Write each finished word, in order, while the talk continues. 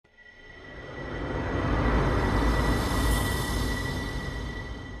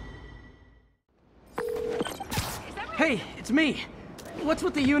Hey, it's me. What's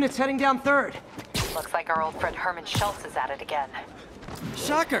with the units heading down 3rd? Looks like our old friend Herman Schultz is at it again.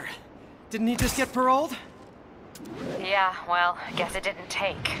 Shocker. Didn't he just get paroled? Yeah, well, guess it didn't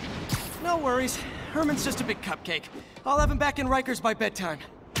take. No worries. Herman's just a big cupcake. I'll have him back in Rikers by bedtime.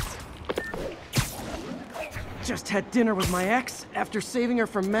 Just had dinner with my ex after saving her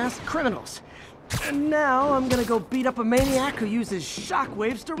from masked criminals. And now I'm gonna go beat up a maniac who uses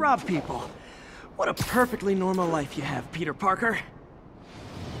shockwaves to rob people. What a perfectly normal life you have, Peter Parker.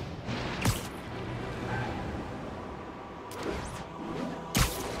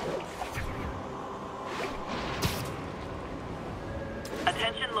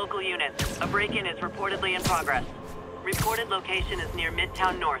 Attention local units. A break-in is reportedly in progress. Reported location is near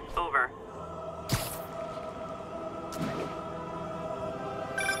Midtown North. Over.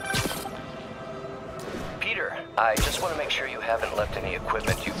 Peter, I just want to make sure you haven't left any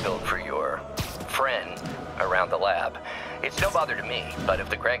equipment you built for your friend around the lab. It's no bother to me, but if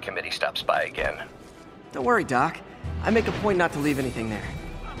the grant committee stops by again... Don't worry, Doc. I make a point not to leave anything there.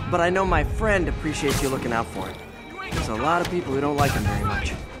 But I know my friend appreciates you looking out for him. There's a lot of people who don't like him very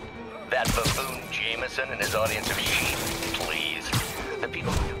much. That buffoon Jameson and his audience of sheep, please. The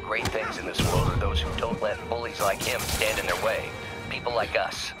people who do great things in this world are those who don't let bullies like him stand in their way. People like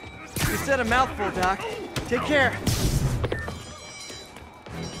us. You said a mouthful, Doc. Take care.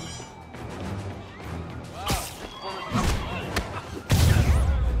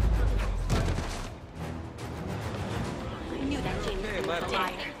 I knew that Jamie was a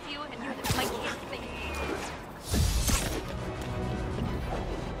liar. My kid thing.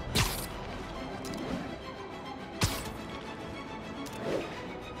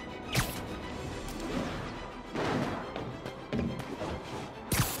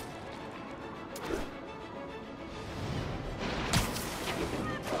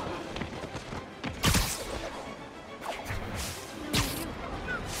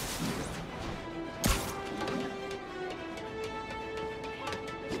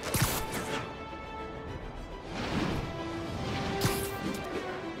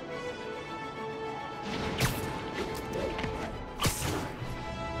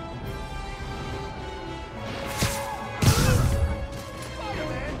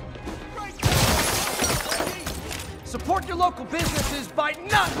 Support your local businesses by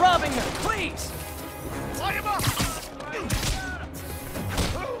not robbing them, please! Light him up!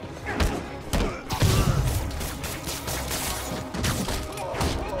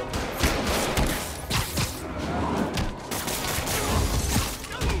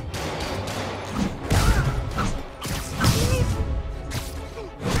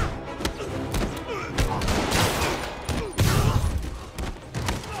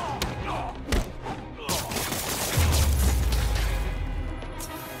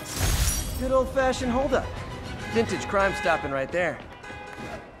 Good old-fashioned holdup. Vintage crime stopping right there.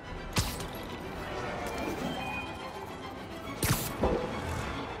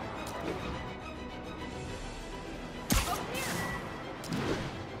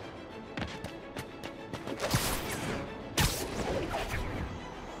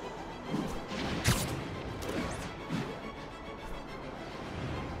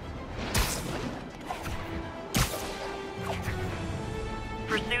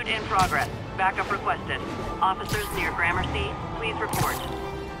 Pursuit in progress. Backup requested. Officers near Gramercy, please report.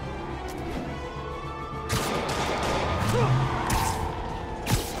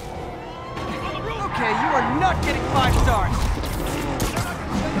 Okay, you are not getting 5 stars!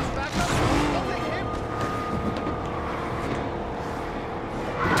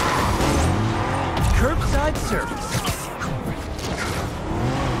 Curbside service.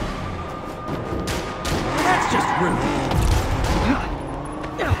 That's just rude.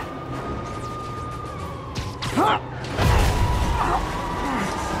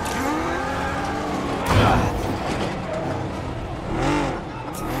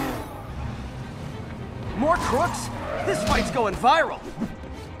 More crooks? This fight's going viral.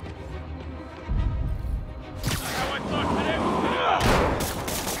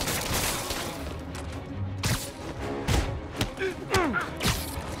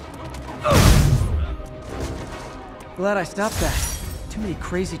 Glad I stopped that. Too many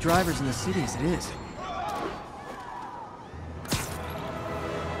crazy drivers in the city as it is.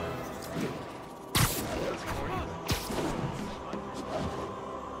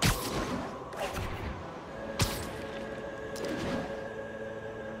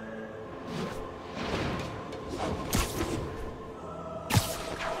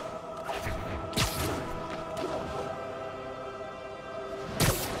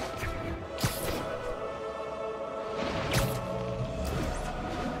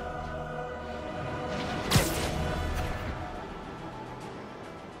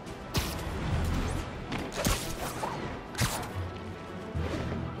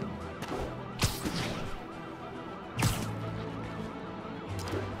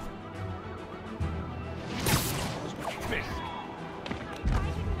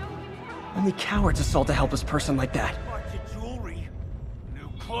 Only cowards assault a helpless person like that. Bunch of jewelry, new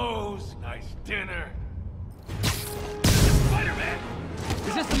clothes, nice dinner. Spider-Man!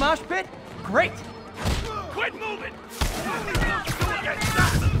 Is this the mosh pit? Great! Quit moving! Get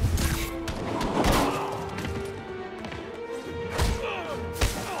shot!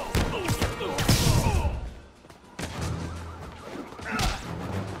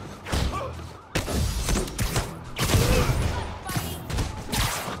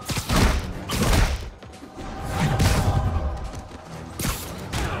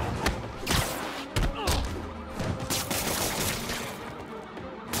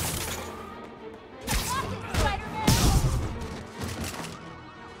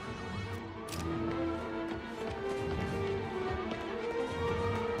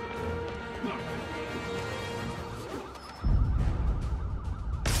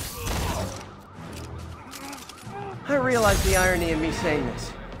 I realize the irony in me saying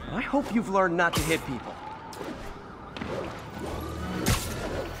this. I hope you've learned not to hit people.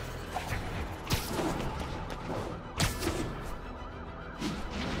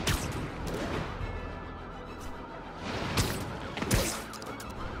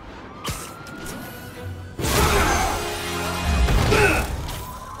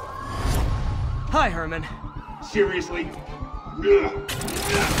 Hi, Herman. Seriously?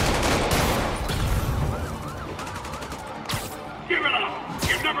 Give it up!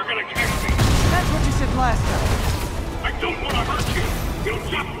 You're never gonna catch me! That's what you said last time. I don't want to hurt you! You'll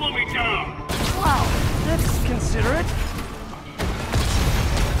just slow me down! Wow, that's considerate.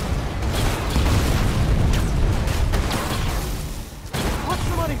 What's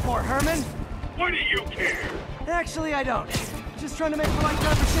the money for, Herman? Why do you care? Actually, I don't. Just trying to make polite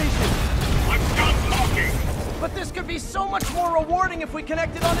conversation. I'm done talking! But this could be so much more rewarding if we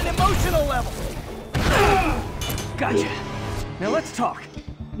connected on an emotional level. Gotcha. Now let's talk.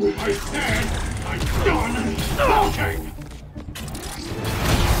 I said I'm done talking!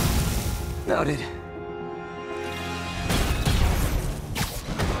 Noted.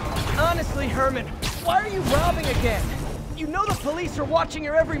 Honestly, Herman, why are you robbing again? You know the police are watching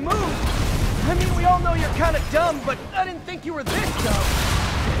your every move. I mean, we all know you're kind of dumb, but I didn't think you were this dumb.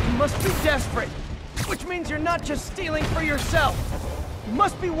 You must be desperate, which means you're not just stealing for yourself. You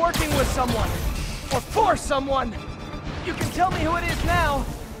must be working with someone, or for someone. You can tell me who it is now,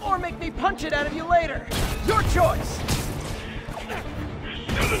 or make me punch it out of you later. Your choice.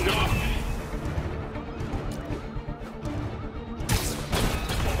 Good enough!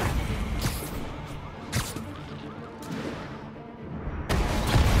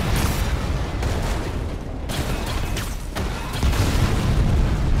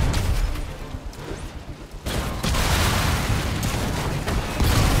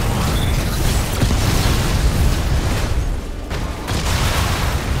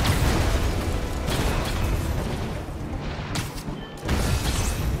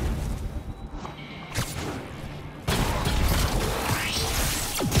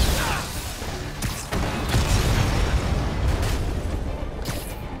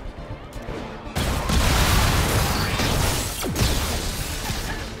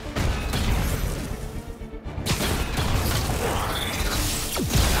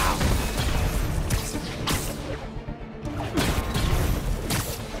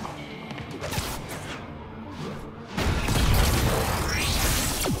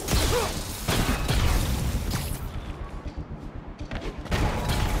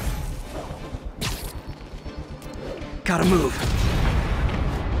 Gotta move.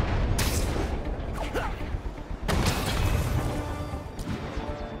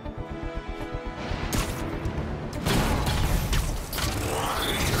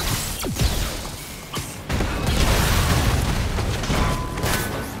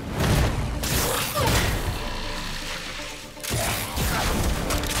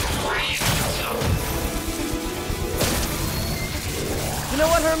 You know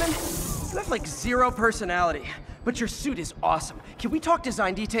what, Herman? You have like zero personality. But your suit is awesome. Can we talk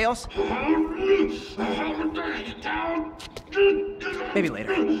design details? Maybe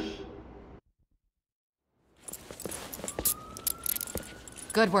later.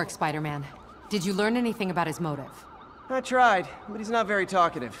 Good work, Spider-Man. Did you learn anything about his motive? I tried, but he's not very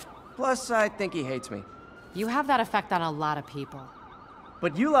talkative. Plus, I think he hates me. You have that effect on a lot of people.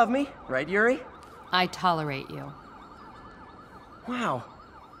 But you love me, right, Yuri? I tolerate you. Wow.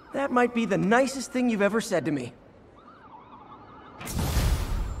 That might be the nicest thing you've ever said to me.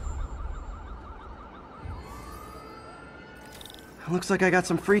 Looks like I got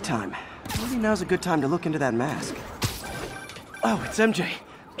some free time. Maybe now's a good time to look into that mask. Oh, it's MJ.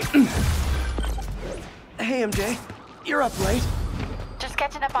 Hey, MJ. You're up late. Just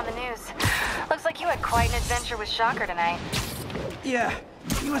catching up on the news. you had quite an adventure with Shocker tonight. Yeah,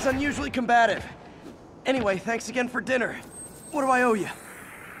 he was unusually combative. Anyway, thanks again for dinner. What do I owe you?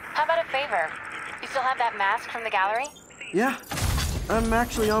 How about a favor? You still have that mask from the gallery? Yeah, I'm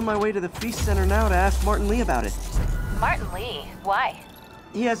actually on my way to the Feast Center now to ask Martin Lee about it. Martin Lee? Why?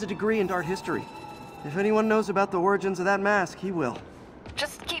 He has a degree in art history. If anyone knows about the origins of that mask, he will.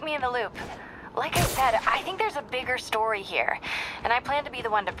 Just keep me in the loop. Like I said, I think there's a bigger story here, and I plan to be the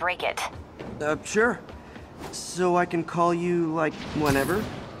one to break it. Sure. So I can call you, like, whenever?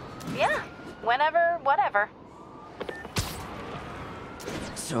 Yeah, whenever, whatever.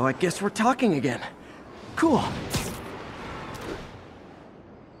 So I guess we're talking again. Cool.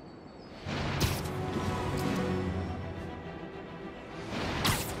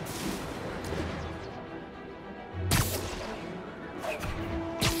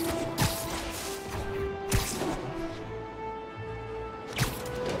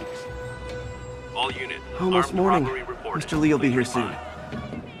 All units. Almost Armed morning. robbery reported. Mr. Lee will be Please here soon.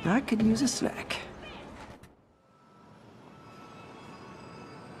 respond. I could use a snack.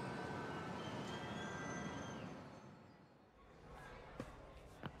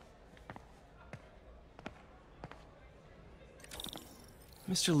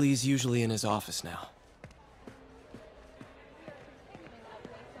 Mr. Lee's usually in his office now.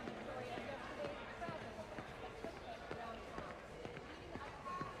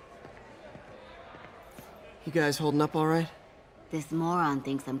 You guys holding up all right? This moron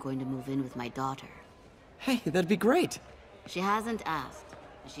thinks I'm going to move in with my daughter. Hey, that'd be great. She hasn't asked,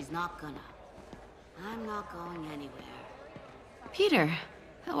 and she's not gonna. I'm not going anywhere. Peter,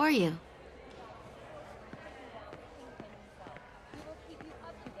 how are you? We will keep you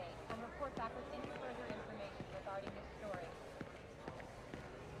up to date and report back with any further information regarding this story.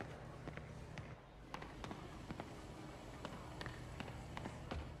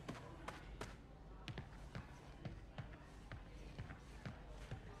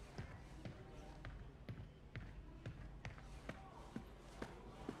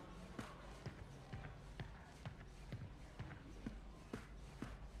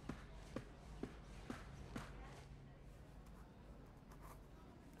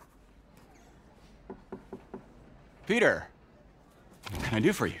 Peter, what can I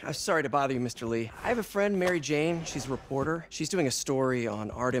do for you? Sorry to bother you, Mr. Lee. I have a friend, Mary Jane. She's a reporter. She's doing a story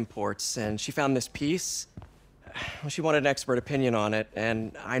on art imports, and she found this piece. Well, she wanted an expert opinion on it,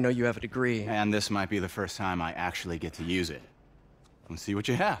 and I know you have a degree. And this might be the first time I actually get to use it. Let's see what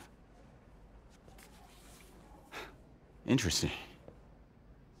you have. Interesting.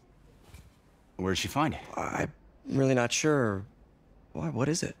 Where'd she find it? I'm really not sure. Why, what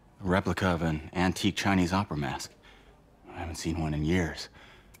is it? A replica of an antique Chinese opera mask. I haven't seen one in years.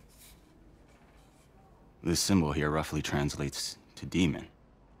 This symbol here roughly translates to demon.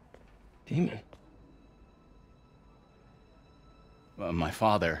 Demon? My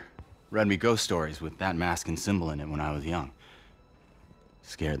father read me ghost stories with that mask and symbol in it when I was young.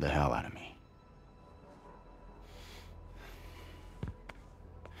 Scared the hell out of me.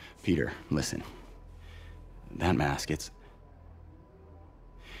 Peter, listen. That mask, it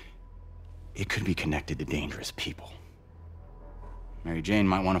could be connected to dangerous people. Mary Jane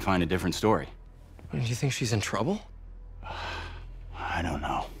might want to find a different story. Do you think she's in trouble? I don't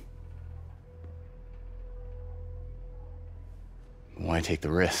know. Why take the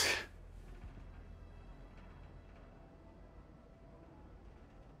risk?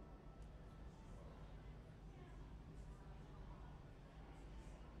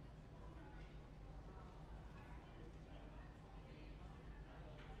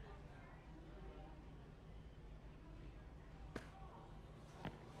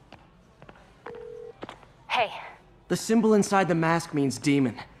 Hey, The symbol inside the mask means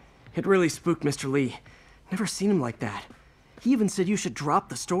demon. It really spooked Mr. Lee. Never seen him like that. He even said you should drop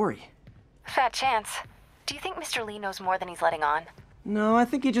the story. fat chance. Do you think Mr. Lee knows more than he's letting on? No, I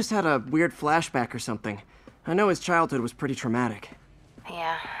think he just had a weird flashback or something. I know his childhood was pretty traumatic.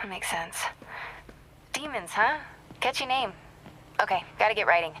 Yeah, makes sense. Demons, huh? Catchy name. Okay, gotta get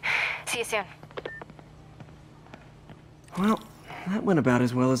writing. See you soon. Well, that went about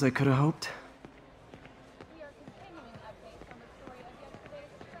as well as I could have hoped. We are continuing updates on the story of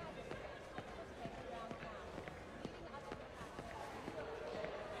yesterday's tragic event that took place around town. Leading up to the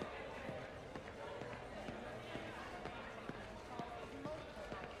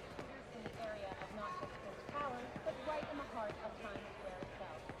in the area of not just Coast Towers, but right in the heart of Times Square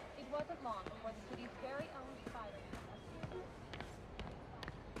itself. It wasn't long before the city's very own Spider-Man appeared.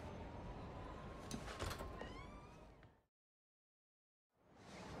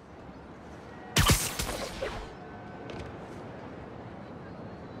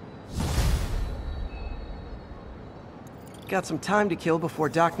 Got some time to kill before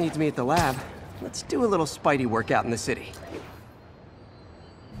Doc needs me at the lab. Let's do a little Spidey workout in the city.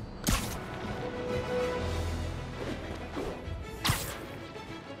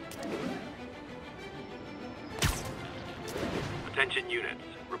 Attention units.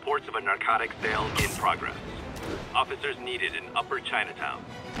 Reports of a narcotics sale in progress. Officers needed in Upper Chinatown.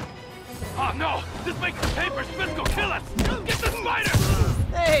 Oh no! This makes the papers physical kill us! Get the spider!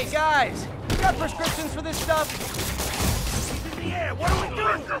 Hey, guys! You got prescriptions for this stuff? He's in the air! What do we do?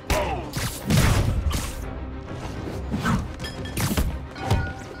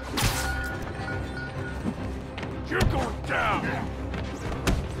 You're going down!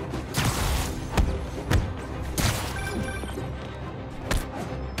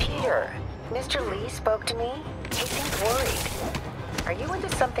 Peter, Mr. Lee spoke to me. He seemed worried. Are you into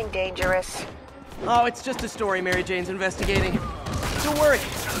something dangerous? Oh, it's just a story Mary Jane's investigating. Don't worry,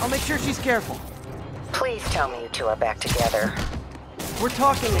 I'll make sure she's careful. Please tell me you two are back together. We're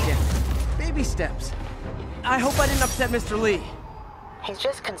talking again. Baby steps. I hope I didn't upset Mr. Lee. He's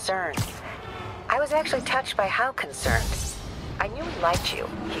just concerned. I was actually touched by how concerned. I knew he liked you.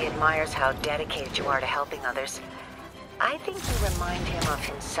 He admires how dedicated you are to helping others. I think you remind him of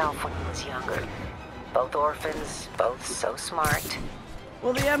himself when he was younger. Both orphans, both so smart.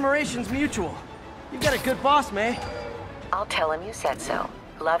 Well, the admiration's mutual. You've got a good boss, May. I'll tell him you said so.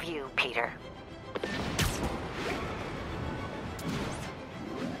 Love you, Peter.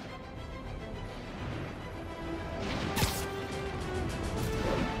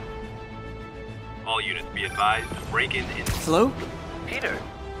 All units be advised, break-in in... Hello? Peter,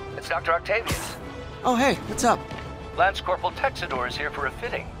 it's Dr. Octavius. Oh, hey, what's up? Lance Corporal Texidor is here for a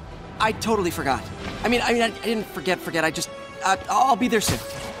fitting. I totally forgot. I didn't forget. I just... I'll be there soon.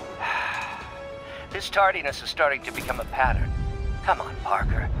 This tardiness is starting to become a pattern. Come on,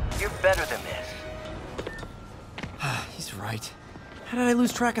 Parker. You're better than this. He's right. How did I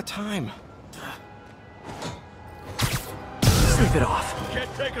lose track of time? Sleep it off. Can't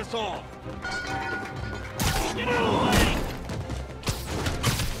take us all! Get out of the way!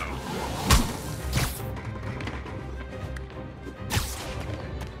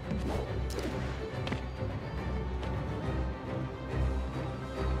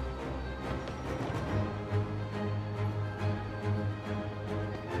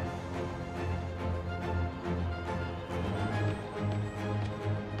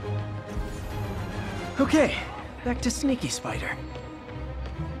 Okay, back to Sneaky Spider.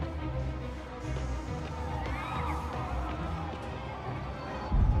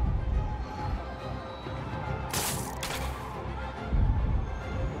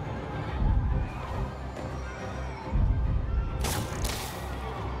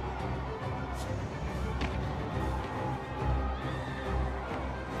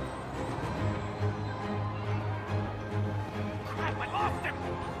 Crap, I lost him!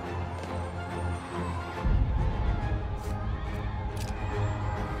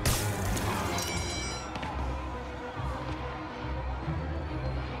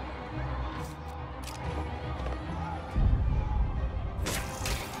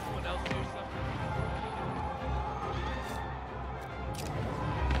 Someone else do something?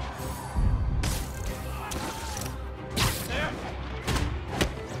 There!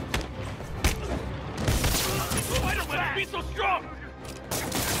 Spider-Man, be so strong!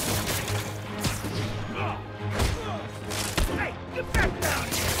 Hey, get back down!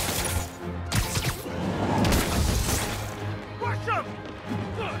 Rush him!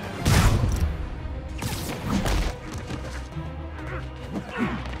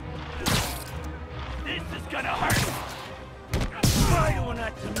 This is gonna hurt! Try doing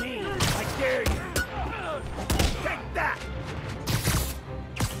that to me! I dare you! Take that!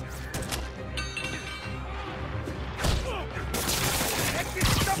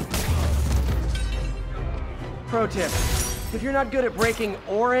 Pro tip. If you're not good at breaking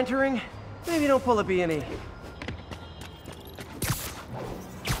or entering, maybe don't pull a B&E.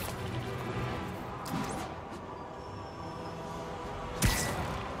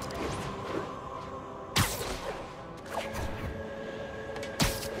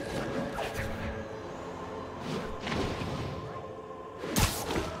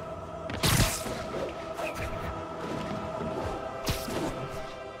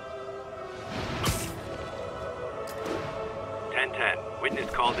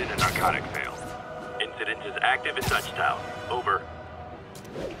 Witness called in a narcotics sale. Incident is active in Dutchtown. Over.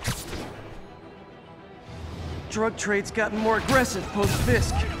 Drug trade's gotten more aggressive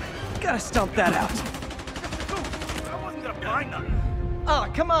post-Fisk. Gotta stomp that out. I wasn't gonna find nothing. Oh,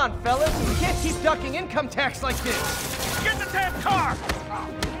 come on, fellas. We can't keep ducking income tax like this. Get the damn car!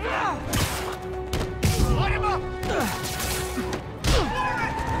 Light him up!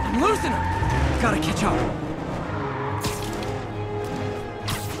 I'm losing him! Gotta catch up.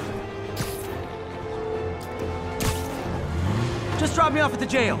 Just drop me off at the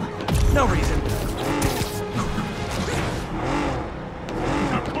jail. No reason.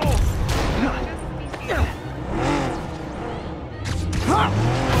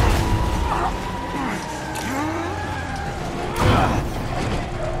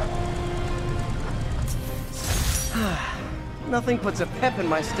 Nothing puts a pep in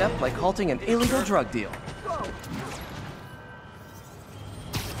my step like halting an illegal drug deal.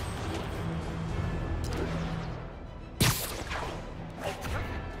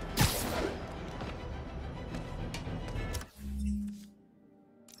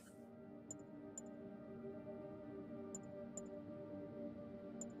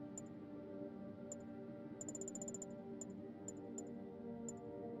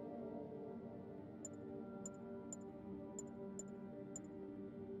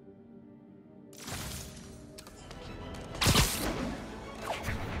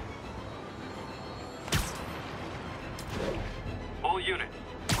 All units,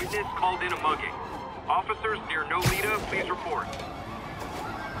 witness called in a mugging. Officers near Nolita, please report.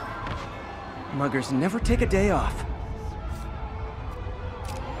 Muggers never take a day off.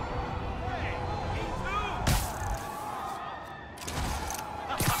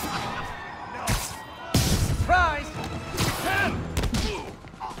 Surprise!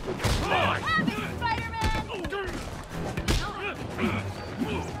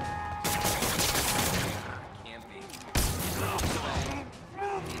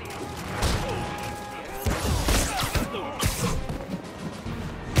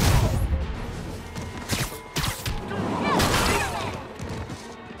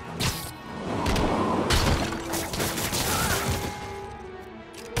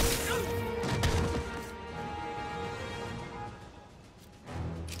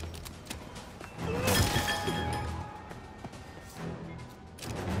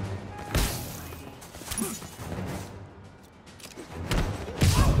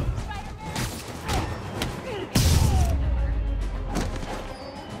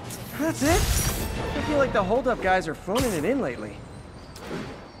 That's it? I feel like the hold-up guys are phoning it in lately.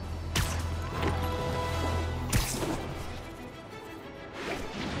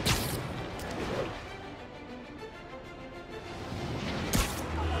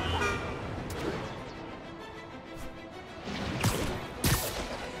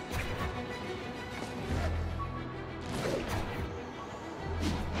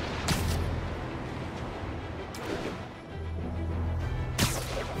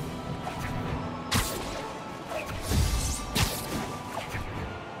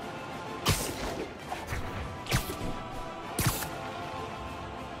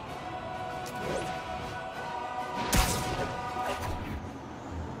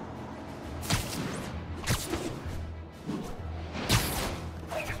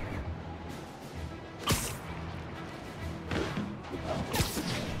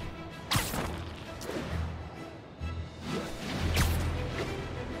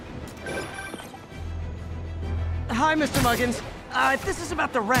 Hi, Mr. Muggins. This is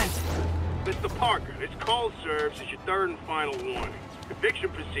about the rent. Mr. Parker, this call serves as your third and final warning. Eviction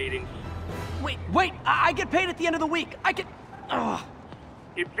proceedings. Wait! I get paid at the end of the week. I get... Ugh.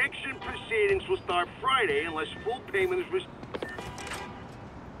 Eviction proceedings will start Friday unless full payment is received.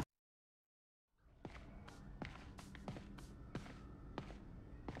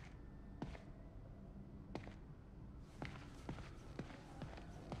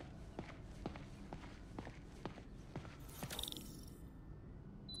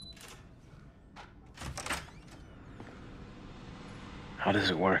 How does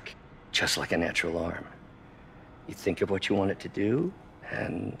it work? Just like a natural arm. You think of what you want it to do,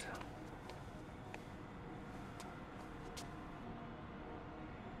 and...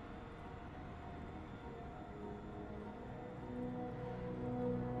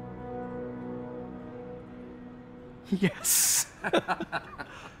 Yes.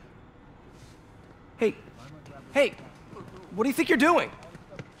 Hey, what do you think you're doing?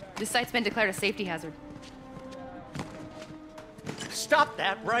 This site's been declared a safety hazard. Stop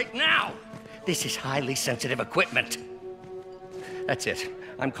that right now! This is highly sensitive equipment. That's it.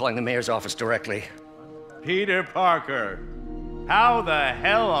 I'm calling the mayor's office directly. Peter Parker, how the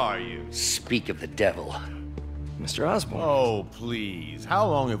hell are you? Speak of the devil. Mr. Osborn. Oh, please. How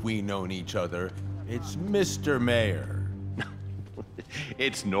long have we known each other? It's Mr. Mayor.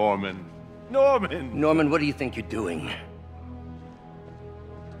 It's Norman. Norman, what do you think you're doing?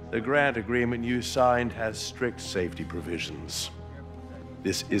 The grant agreement you signed has strict safety provisions.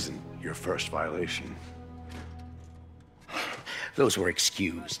 This isn't your first violation. those were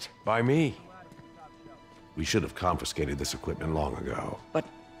excused. By me. We should have confiscated this equipment long ago.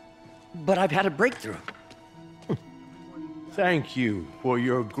 But I've had a breakthrough. Thank you for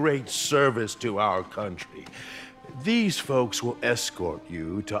your great service to our country. These folks will escort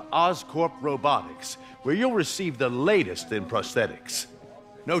you to Oscorp Robotics, where you'll receive the latest in prosthetics.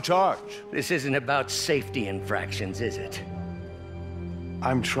 No charge. This isn't about safety infractions, is it?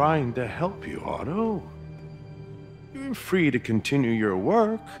 I'm trying to help you, Otto. You're free to continue your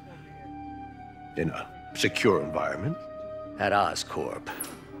work in a secure environment. At Oscorp.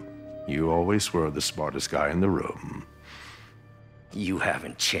 You always were the smartest guy in the room. You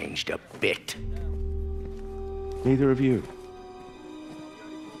haven't changed a bit. Neither of you.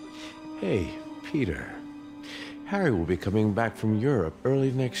 Hey, Peter. Harry will be coming back from Europe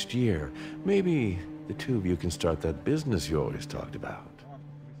early next year. Maybe the two of you can start that business you always talked about.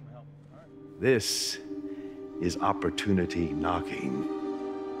 This is opportunity knocking.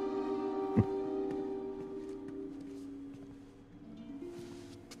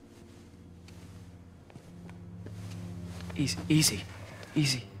 Easy.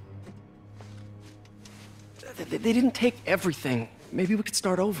 They didn't take everything. Maybe we could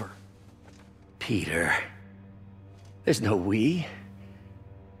start over. Peter, there's no we.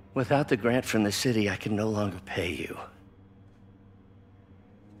 Without the grant from the city, I can no longer pay you.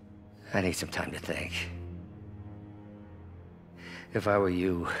 I need some time to think. If I were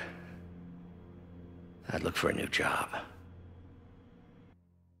you, I'd look for a new job.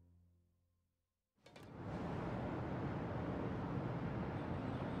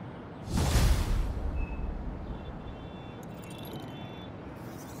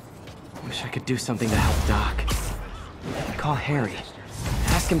 Wish I could do something to help Doc. Call Harry.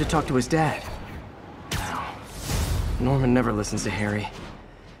 Ask him to talk to his dad. No. Norman never listens to Harry.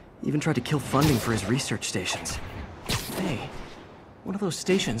 Even tried to kill funding for his research stations. Hey, one of those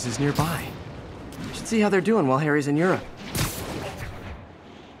stations is nearby. Should see how they're doing while Harry's in Europe.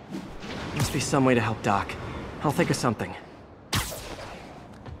 Must be some way to help Doc. I'll think of something.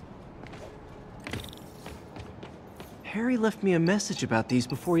 Harry left me a message about these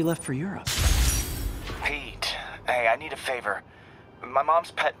before he left for Europe. Pete, hey, I need a favor. My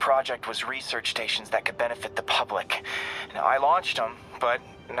mom's pet project was research stations that could benefit the public. Now, I launched them, but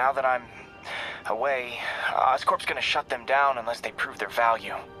now that I'm away, Oscorp's gonna shut them down unless they prove their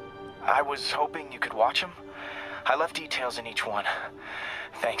value. I was hoping you could watch them. I left details in each one.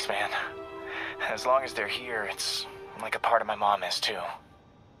 Thanks, man. As long as they're here, it's like a part of my mom is, too.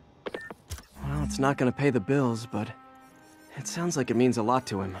 Well, it's not gonna pay the bills, but it sounds like it means a lot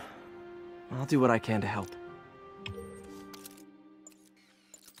to him. I'll do what I can to help.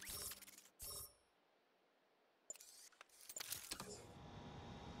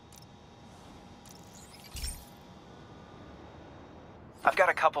 I've got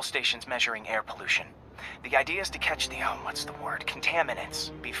a couple stations measuring air pollution. The idea is to catch the,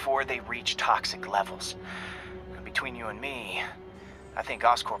 contaminants before they reach toxic levels. Between you and me, I think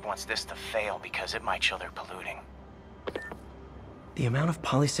Oscorp wants this to fail because it might show they're polluting. The amount of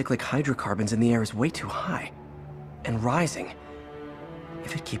polycyclic hydrocarbons in the air is way too high. And rising.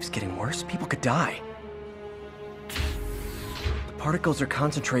 If it keeps getting worse, people could die. The particles are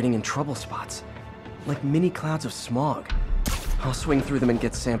concentrating in trouble spots, like mini clouds of smog. I'll swing through them and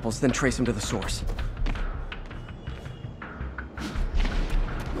get samples, then trace them to the source.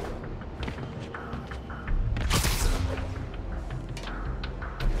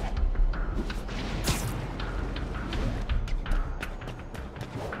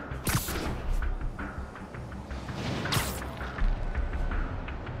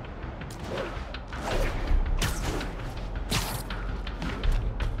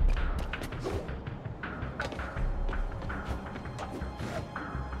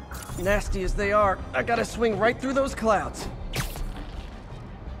 Nasty as they are, I gotta swing right through those clouds.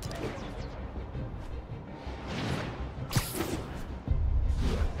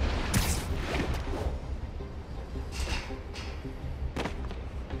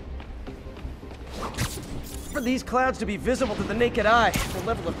 For these clouds to be visible to the naked eye, the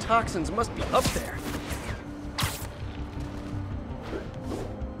level of toxins must be up there.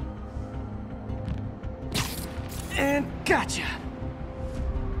 And gotcha!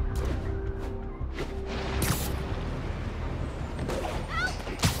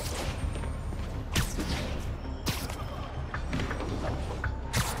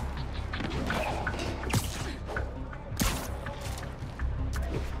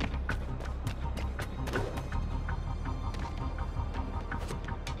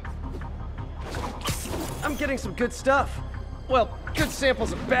 I'm getting some good stuff. Well, good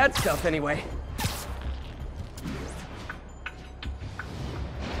samples of bad stuff, anyway.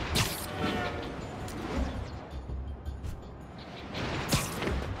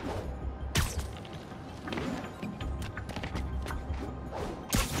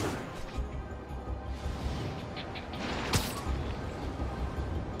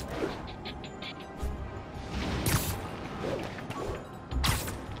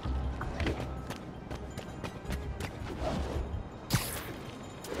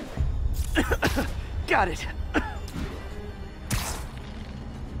 Got it.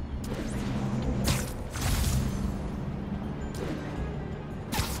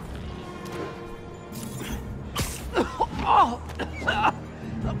 Oh!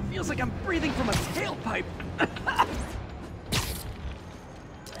 Feels like I'm breathing from a tailpipe.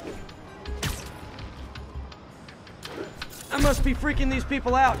 I must be freaking these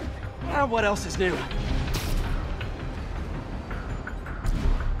people out. What else is new?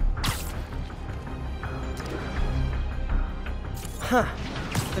 Huh.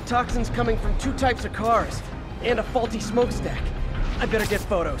 The toxin's coming from 2 types of cars, and a faulty smokestack. I better get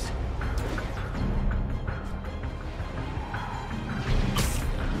photos.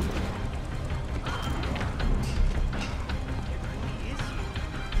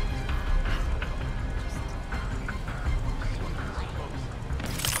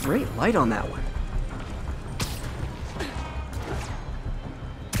 Great light on that one.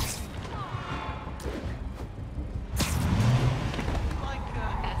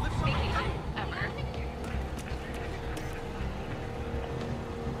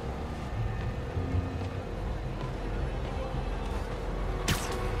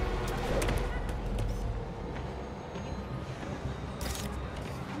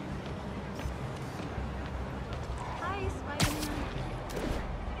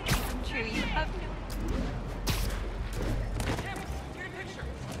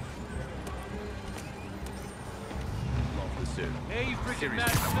 Hey, you freaking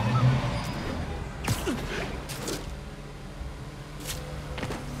mad.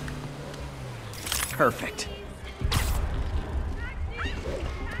 Perfect.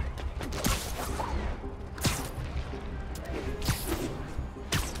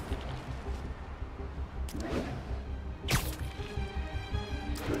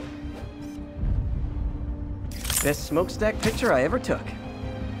 Best smokestack picture I ever took.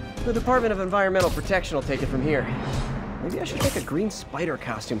 The Department of Environmental Protection will take it from here. Maybe I should make a green spider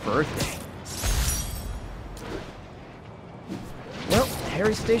costume for Earth Day. Well,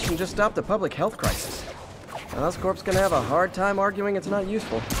 Harry's station just stopped a public health crisis. Oscorp's gonna have a hard time arguing it's not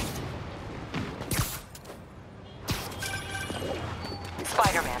useful.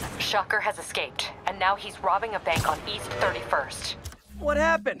 Spider-Man, Shocker has escaped, and now he's robbing a bank on East 31st. What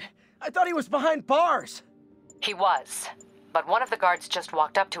happened? I thought he was behind bars. He was, but one of the guards just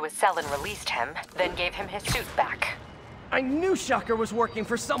walked up to his cell and released him, then gave him his suit back. I knew Shocker was working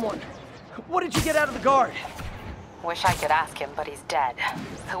for someone. What did you get out of the guard? Wish I could ask him, but he's dead.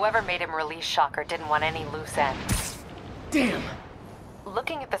 Whoever made him release Shocker didn't want any loose ends. Damn.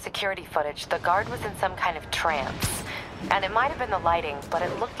 Looking at the security footage, the guard was in some kind of trance. And it might have been the lighting, but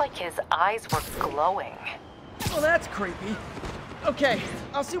it looked like his eyes were glowing. Well, that's creepy. Okay,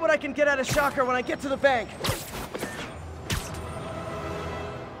 I'll see what I can get out of Shocker when I get to the bank.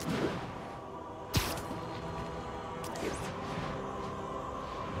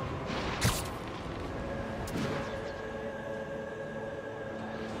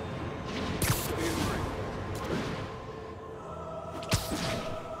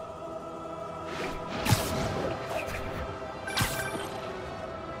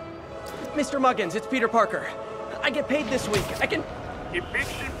 Mr. Muggins, it's Peter Parker. I get paid this week. I can...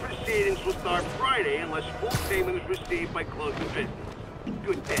 Eviction proceedings will start Friday unless full payment is received by close of business.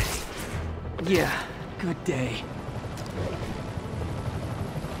 Good day. Yeah, good day.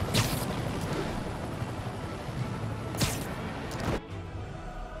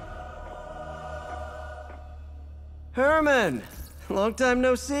 Herman! Long time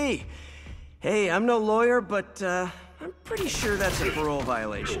no see. Hey, I'm no lawyer, but, I'm pretty sure that's a parole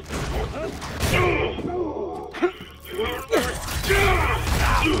violation.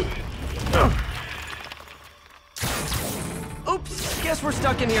 Oops, guess we're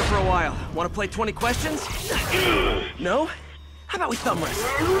stuck in here for a while. Want to play 20 questions? No? How about we thumb wrestle?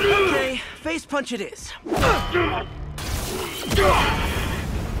 Okay, face punch it is.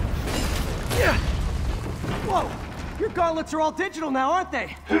 Whoa, your gauntlets are all digital now, aren't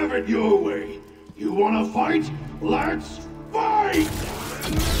they? Have it your way. You wanna fight? Let's fight!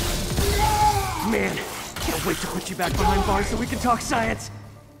 Man, can't wait to put you back behind bars so we can talk science.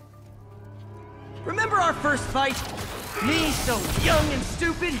 Remember our first fight? Me so young and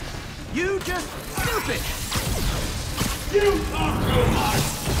stupid, you just stupid. You talk too much!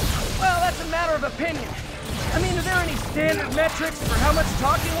 Well, that's a matter of opinion. I mean, are there any standard metrics for how much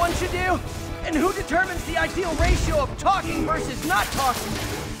talking one should do? And who determines the ideal ratio of talking versus not talking?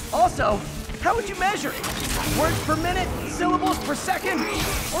 Also, how would you measure it? Words per minute? Syllables per second?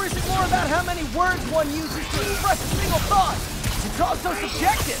 Or is it more about how many words one uses to express a single thought? It's also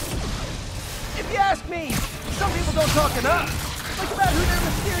subjective. If you ask me, some people don't talk enough. Think about who their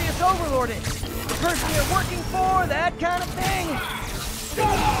mysterious overlord is. the person you're working for, that kind of thing. Shut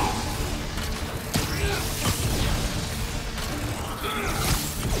up!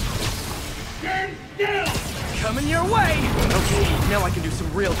 Stand still! Coming your way! Okay, now I can do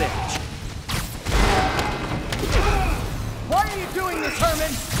some real damage. Why are you doing this,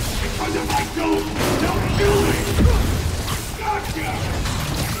 Herman? Because if I don't kill me! Gotcha!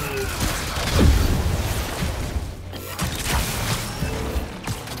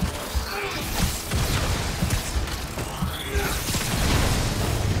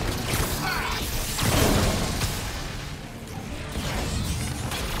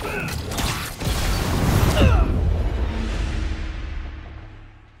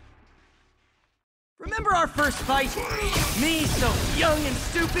 Remember our first fight? Me so young and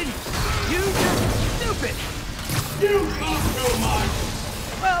stupid, you just stupid! You talk too much!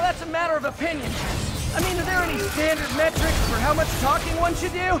 Well, that's a matter of opinion. I mean, are there any standard metrics for how much talking one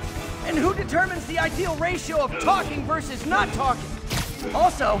should do? And who determines the ideal ratio of talking versus not talking?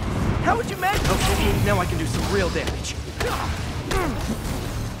 Also, how would you measure— Okay, now I can do some real damage.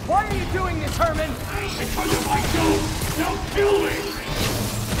 Why are you doing this, Herman? Because if I don't, they'll kill me!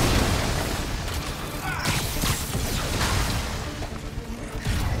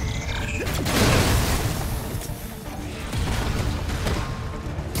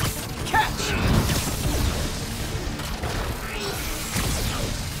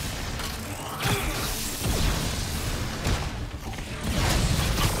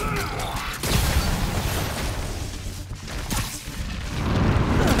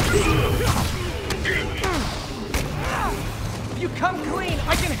 If you come clean,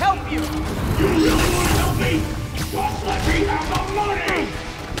 I can help you! You really want to help me? Just let me have the money!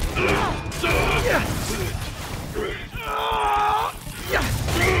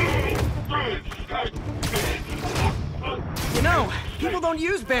 You know, people don't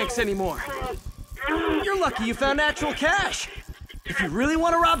use banks anymore. You're lucky you found actual cash. If you really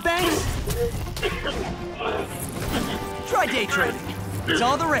want to rob banks, try day trading. It's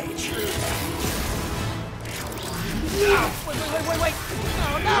all the rage. Wait.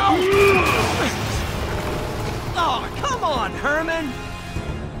 Oh, no! Oh, come on, Herman!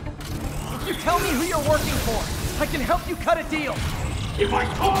 If you tell me who you're working for, I can help you cut a deal. If I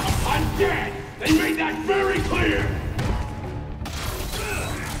talk, I'm dead! They made that very clear!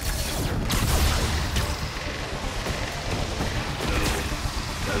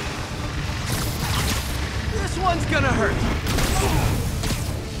 This one's gonna hurt.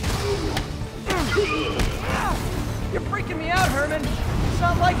 You're freaking me out, Herman. It's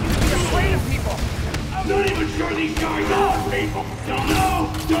not like you to be afraid of people. I'm not even sure these guys are people. Don't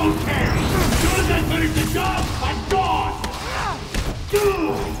know, don't care. As soon as I finish the job, I'm gone.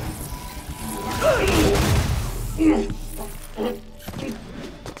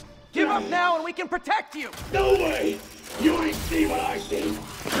 Give up now and we can protect you. No way. You ain't see what I see.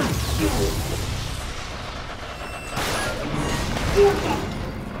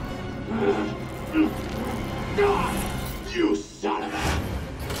 You son of a...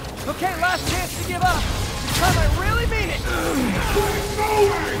 Okay, last chance to give up. This time I really mean it. Quit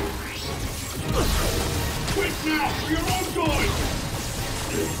moving! Quit now for your own good!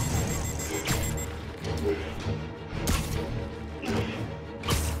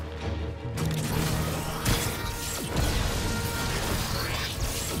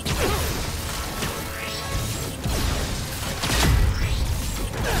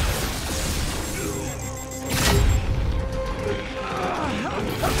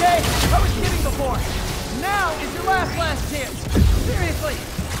 Okay, I was kidding before. Now is your last chance. Seriously.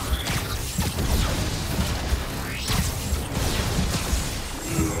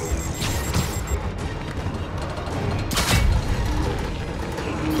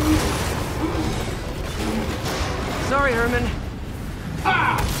 Sorry, Herman.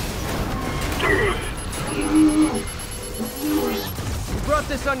 You brought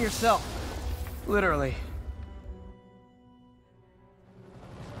this on yourself. Literally.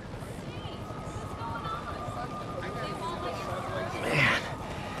 Man,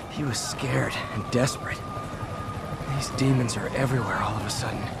 he was scared and desperate. These demons are everywhere all of a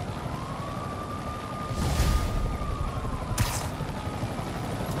sudden.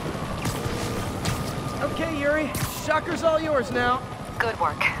 Okay, Yuri. Shocker's all yours now. Good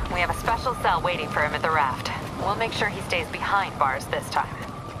work. We have a special cell waiting for him at the raft. We'll make sure he stays behind bars this time.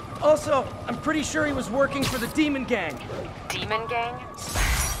 Also, I'm pretty sure he was working for the Demon Gang. Demon Gang?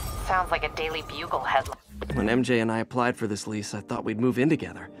 Sounds like a Daily Bugle headline. When MJ and I applied for this lease, I thought we'd move in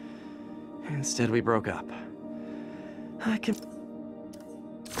together. Instead, we broke up.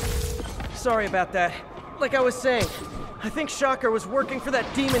 Sorry about that. Like I was saying, I think Shocker was working for that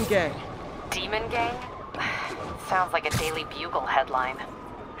Demon Gang. Demon Gang? Sounds like a Daily Bugle headline.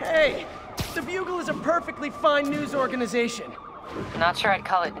 Hey, the Bugle is a perfectly fine news organization. Not sure I'd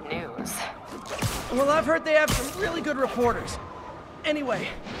call it news. Well, I've heard they have some really good reporters. Anyway,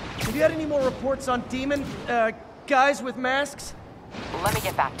 have you had any more reports on demon, guys with masks? Let me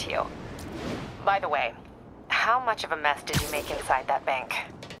get back to you. By the way, how much of a mess did you make inside that bank?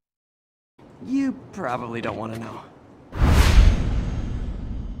 You probably don't want to know.